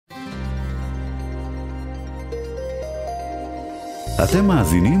אתם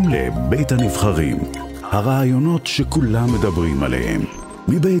מאזינים לבית הנבחרים, הרעיונות שכולם מדברים עליהם,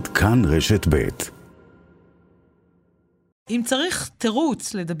 מבית כאן רשת בית. אם צריך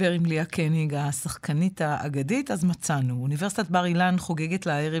תירוץ לדבר עם ליה קניג, השחקנית האגדית, אז מצאנו. אוניברסיטת בר אילן חוגגת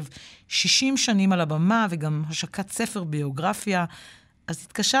לערב 60 שנים על הבמה, וגם השקת ספר ביוגרפיה. אז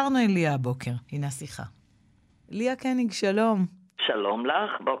התקשרנו אליה הבוקר. הנה השיחה. ליה קניג, שלום. שלום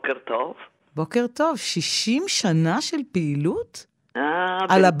לך, בוקר טוב. בוקר טוב, 60 שנה של פעילות?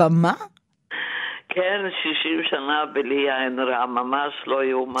 על הבמה? כן, 60 שנה בלי עין רע, ממש לא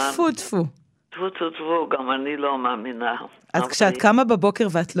יאומן. טפו טפו. טפו טפו טפו, גם אני לא מאמינה. אז כשאת קמה בבוקר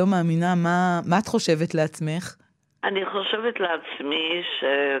ואת לא מאמינה, מה את חושבת לעצמך? אני חושבת לעצמי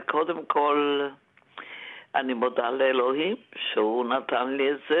שקודם כל אני מודה לאלוהים שהוא נתן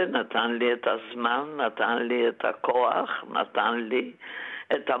לי את זה, נתן לי את הזמן, נתן לי את הכוח, נתן לי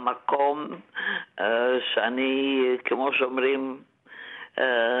את המקום שאני, כמו שאומרים,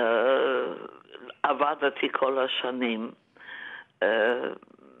 עבדתי כל השנים.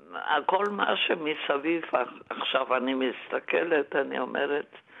 כל מה שמסביב, עכשיו אני מסתכלת, אני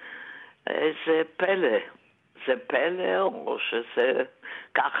אומרת, איזה פלא. זה פלא או שזה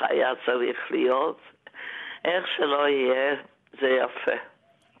ככה היה צריך להיות? איך שלא יהיה, זה יפה.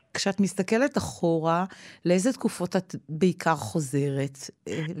 כשאת מסתכלת אחורה, לאיזה תקופות את בעיקר חוזרת?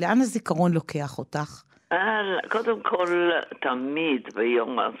 לאן הזיכרון לוקח אותך? קודם כל, תמיד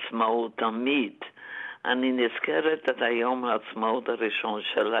ביום העצמאות, תמיד. אני נזכרת את היום העצמאות הראשון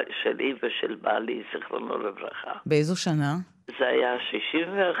שלי ושל בעלי, זכרונו לברכה. באיזו שנה? זה היה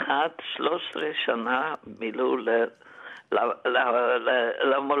 61, 13 שנה מילאו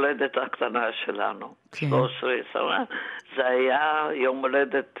למולדת הקטנה שלנו. כן. 13 שנה. זה היה יום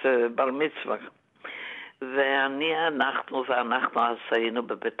מולדת בר מצווה. ואנחנו אז היינו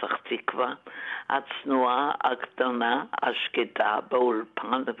בפתח תקווה, הצנועה, הקטנה, השקטה,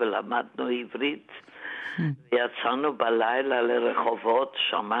 באולפן, ולמדנו עברית. יצאנו בלילה לרחובות,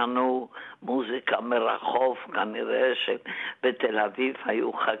 שמענו מוזיקה מרחוב, כנראה שבתל אביב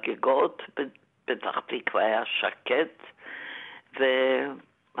היו חגיגות, בפתח תקווה היה שקט,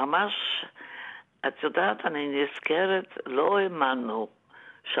 וממש, את יודעת, אני נזכרת, לא האמנו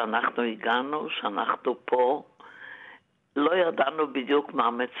שאנחנו הגענו, שאנחנו פה, לא ידענו בדיוק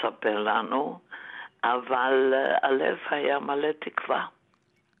מה מצפה לנו, אבל הלב היה מלא תקווה.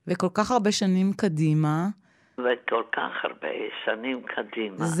 וכל כך הרבה שנים קדימה. וכל כך הרבה שנים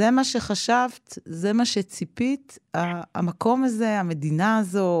קדימה. זה מה שחשבת, זה מה שציפית, המקום הזה, המדינה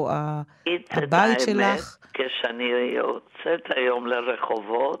הזו, הבית שלך. כשאני יוצאת היום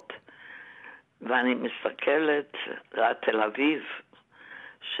לרחובות, ואני מסתכלת על תל אביב,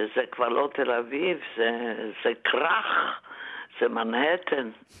 שזה כבר לא תל אביב, זה כרך, זה מנהטן.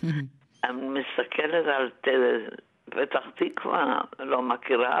 אני מסתכלת על פתח תקווה, לא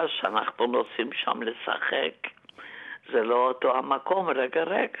מכירה שאנחנו נוסעים שם לשחק. זה לא אותו המקום. רגע,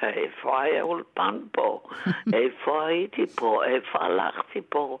 איפה היה אולפן פה? איפה הייתי פה? איפה הלכתי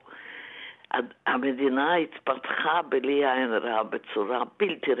פה? המדינה התפתחה בלי עין רע בצורה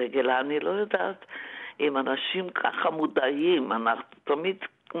בלתי רגילה. אני לא יודעת אם אנשים ככה מודעים. אנחנו תמיד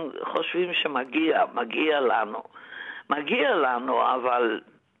חושבים מגיע לנו, אבל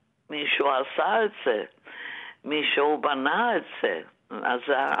מישהו עשה את זה. מישהו בנה את זה, אז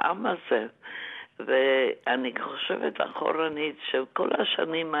העם הזה. ואני חושבת אחורנית שכל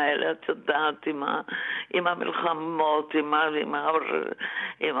השנים האלה, את יודעת, עם המלחמות,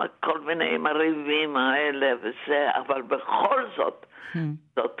 עם כל מיני הריבים האלה וזה, אבל בכל זאת,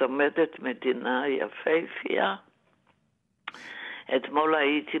 זאת עומדת מדינה יפיפיה. אתמול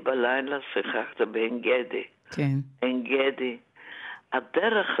הייתי בלילה, שיחקת בעין גדי. כן. עין גדי.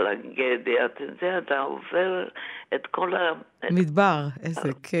 הדרך לגדי, אתה עובר את כל מדבר, איזה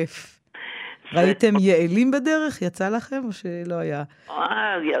כיף. ראיתם יעלים בדרך? יצא לכם או שלא היה?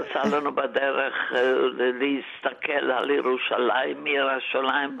 יצא לנו בדרך להסתכל על ירושלים,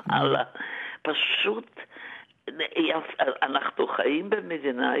 מירושלים, פשוט, אנחנו חיים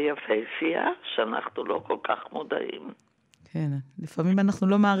במדינה יפיפיה, שאנחנו לא כל כך מודעים. כן, לפעמים אנחנו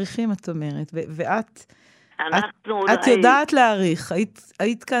לא מעריכים, את אומרת, ואת... את יודעת להעריך,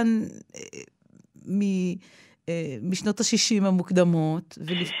 היית כאן משנות ה-60 המוקדמות.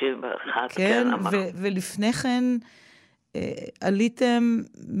 61, כן. ולפני כן עליתם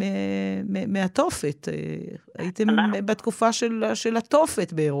מהתופת, הייתם בתקופה של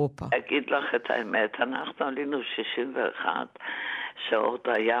התופת באירופה. אגיד לך את האמת, אנחנו עלינו 61, שעוד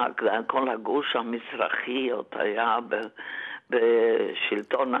היה, כל הגוש המזרחי עוד היה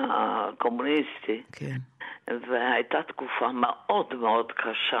בשלטון הקומוניסטי. כן. והייתה תקופה מאוד מאוד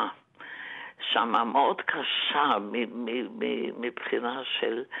קשה, שמה מאוד קשה מבחינה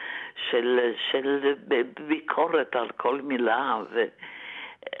של ביקורת על כל מילה,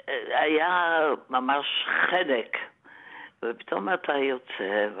 והיה ממש חלק. ופתאום אתה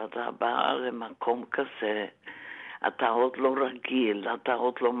יוצא ואתה בא למקום כזה, אתה עוד לא רגיל, אתה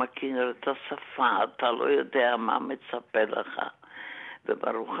עוד לא מכיר את השפה, אתה לא יודע מה מצפה לך.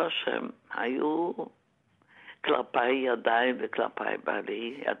 וברוך השם, היו כלפיי ידיים וכלפיי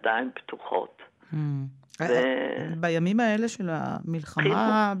בעלי ידיים פתוחות. בימים האלה של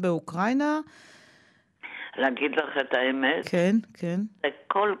המלחמה באוקראינה? להגיד לך את האמת? כן, כן. זה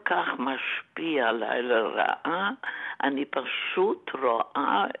כל כך משפיע עליי לרעה, אני פשוט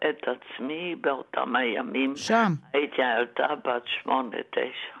רואה את עצמי באותם הימים. שם. הייתי ילדה בת 8-9.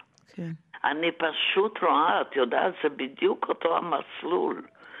 כן. אני פשוט רואה, את יודעת, זה בדיוק אותו המסלול.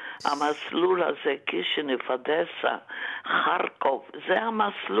 המסלול הזה, קישינב, אודסה, חרקוב, זה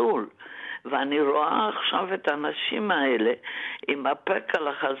המסלול. ואני רואה עכשיו את האנשים האלה עם הפק על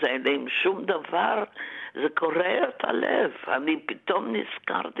החזה, עם שום דבר, זה קורע את הלב. אני פתאום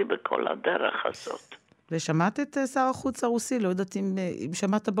נזכרתי בכל הדרך הזאת. ושמעת את שר החוץ הרוסי, לא יודעת אם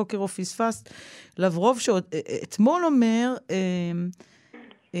שמעת בוקר או פספסת, לברוב שאתמול אומר,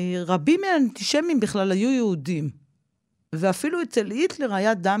 רבים מהאנטישמים בכלל היו יהודים, ואפילו אצל היטלר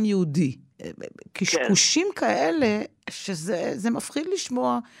היה דם יהודי. קשקושים כאלה, שזה מפחיד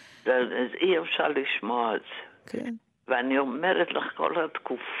לשמוע. אי אפשר לשמוע את זה. כן. ואני אומרת לך, כל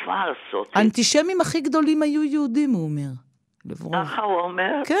התקופה הזאת... האנטישמים הכי גדולים היו יהודים, הוא אומר. לברוב. ככה הוא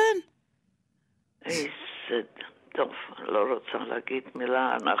אומר? כן. איזה... טוב, לא רוצה להגיד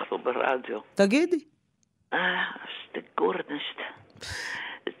מילה, אנחנו ברדיו. תגידי. שתגורנשת.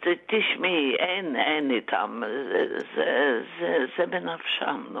 תשמעי, אין איתם. זה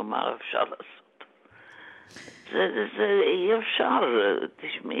בנפשם, נו, מה אפשר לעשות? זה אי אפשר,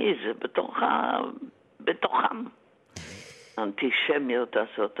 תשמעי, זה בתוכם. האנטישמיות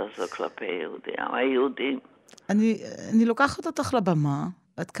הזאת כלפי יהודים, היהודים. אני לוקחת אותך לבמה,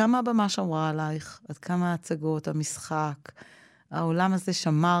 עד כמה הבמה שמרה עלייך, עד כמה ההצגות, המשחק, העולם הזה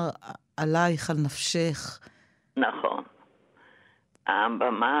שמר עלייך, על נפשך. נכון.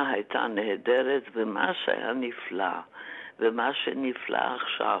 הבמה הייתה נהדרת, ומה שהיה נפלא, ומה שנפלא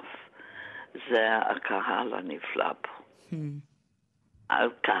עכשיו, זה הקהל הנפלא פה.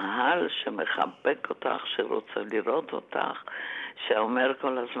 הקהל שמחבק אותך, שרוצה לראות אותך, שאומר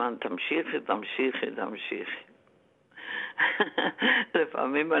כל הזמן, תמשיכי, תמשיכי, תמשיכי.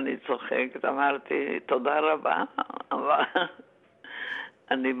 לפעמים אני צוחקת, אמרתי, תודה רבה, אבל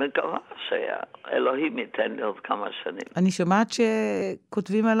אני מקווה שאלוהים ייתן לי עוד כמה שנים. אני שומעת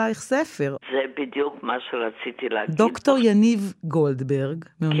שכותבים עלייך ספר. זה בדיוק מה שרציתי להגיד. דוקטור יניב גולדברג,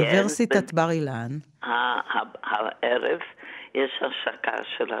 מאוניברסיטת בר אילן. הערב יש השקה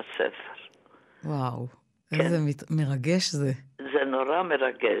של הספר. וואו, איזה מרגש זה. זה נורא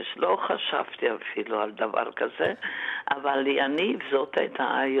מרגש. לא חשבתי אפילו על דבר כזה, אבל יניב זאת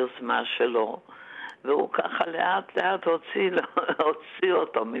הייתה היוזמה שלו. והוא ככה לאט לאט הוציא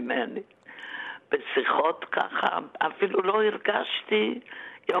אותו ממני. בשיחות ככה, אפילו לא הרגשתי.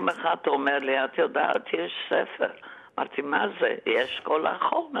 יום אחד הוא אומר לי, את יודעת, יש ספר. אמרתי, מה זה? יש כל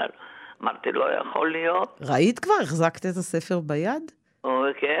החומר. אמרתי, לא יכול להיות. ראית כבר? החזקת את הספר ביד?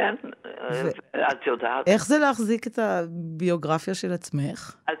 כן, את יודעת. איך זה להחזיק את הביוגרפיה של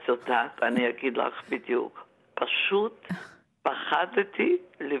עצמך? את יודעת, אני אגיד לך בדיוק. פשוט פחדתי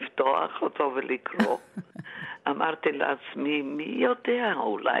לפתוח אותו ולקרוא. אמרתי לעצמי, מי יודע,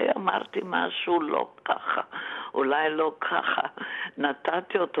 אולי אמרתי משהו לא ככה, אולי לא ככה.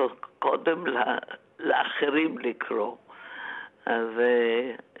 נתתי אותו קודם לאחרים לקרוא.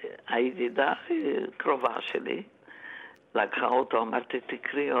 והידידה קרובה שלי לקחה אותו, אמרתי,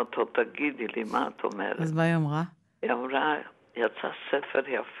 תקריא אותו, תגידי לי מה את אומרת. אז מה היא אמרה? היא אמרה, יצא ספר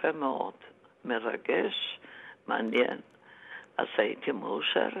יפה מאוד, מרגש, מעניין. אז הייתי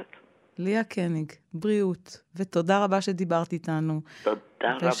מאושרת. ליה קניג, בריאות, ותודה רבה שדיברת איתנו. תודה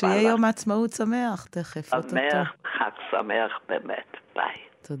רבה לך. ושיהיה יום העצמאות שמח תכף. שמח, חג שמח באמת. ביי.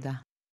 תודה.